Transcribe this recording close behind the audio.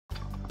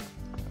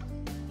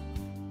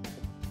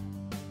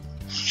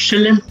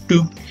Shell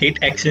tube heat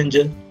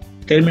exchanger,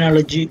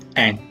 terminology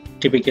and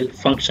typical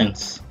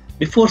functions.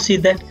 Before see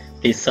that,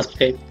 please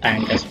subscribe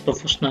and as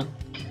professional.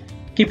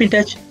 Keep in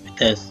touch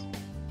with us.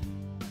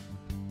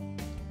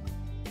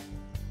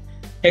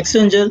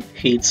 Exchanger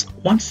heats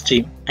one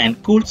stream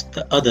and cools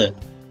the other.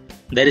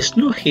 There is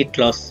no heat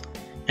loss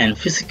and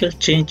physical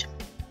change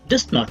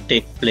does not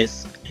take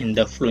place in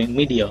the flowing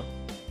media.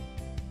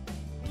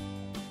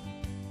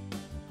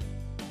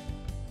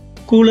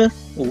 Cooler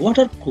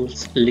water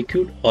cools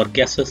liquid or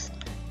gases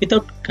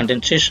without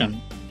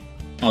condensation.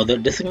 Other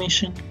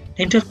designation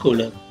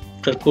intercooler,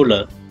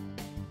 aftercooler.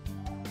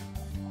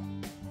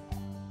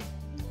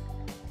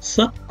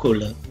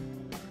 Subcooler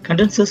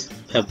condenses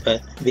vapor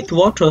with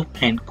water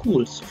and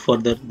cools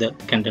further the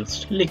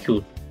condensed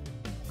liquid.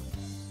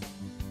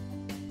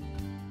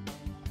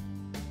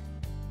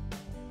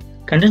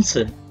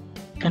 Condenser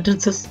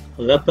condenses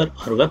vapor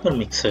or vapor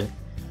mixer.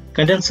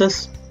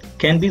 Condensers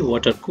can be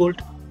water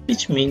cooled,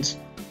 which means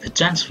the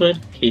transferred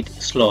heat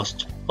is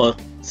lost, or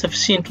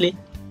sufficiently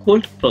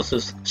cold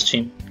process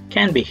stream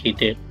can be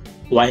heated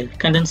while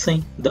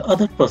condensing the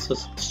other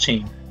process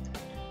stream.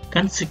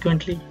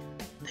 Consequently,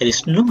 there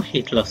is no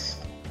heat loss.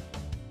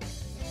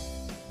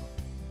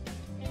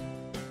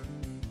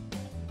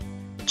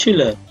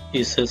 Chiller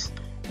uses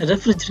a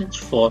refrigerant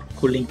for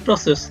cooling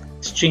process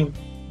stream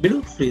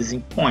below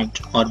freezing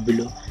point or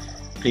below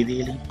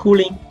prevailing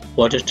cooling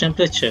water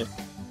temperature.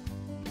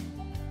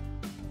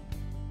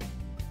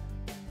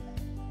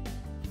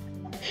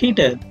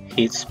 Heater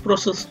heats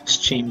process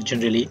stream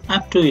generally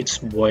up to its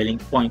boiling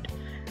point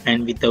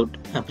and without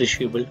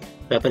appreciable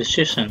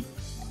vaporization.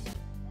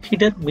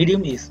 Heater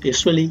medium is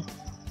usually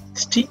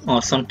steam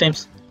or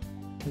sometimes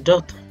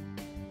broth.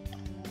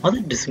 Other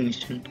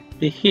designation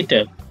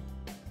preheater.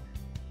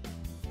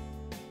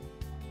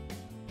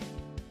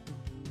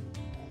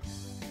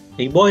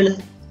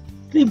 Reboiler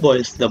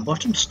reboils the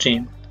bottom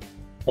stream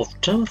of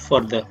tower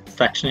for the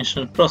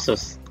fractionation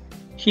process.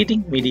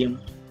 Heating medium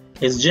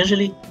is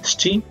generally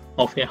steam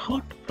of a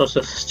hot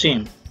process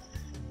stream.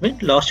 When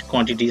large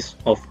quantities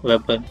of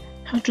vapor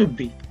have to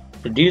be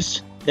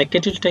produced, the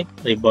kettle type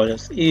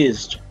reboilers is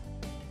used.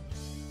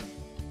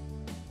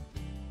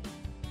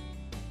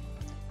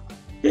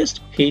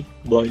 Waste heat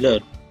boiler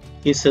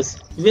uses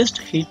waste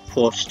heat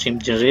for steam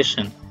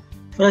generation.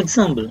 For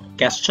example,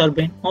 gas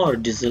turbine or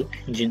diesel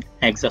engine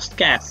exhaust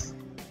gas.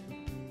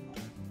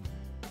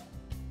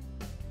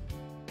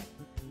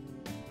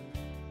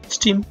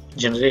 Steam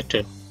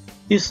generator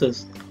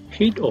uses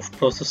heat of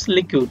process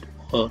liquid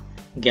or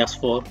gas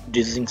for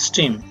producing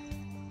steam.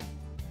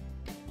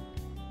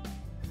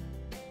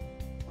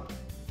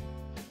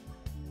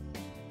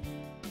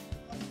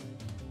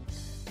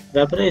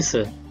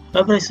 Vaporizer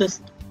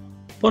vaporizes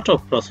pot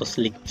of process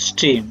liquid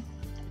stream.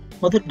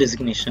 Other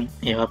designation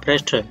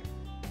evaporator.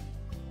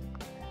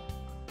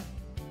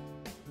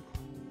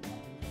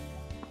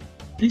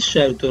 Please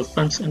share with your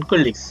friends and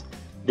colleagues.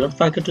 Don't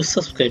forget to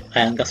subscribe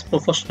and as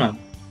professional.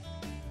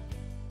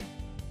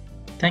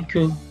 Thank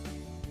you.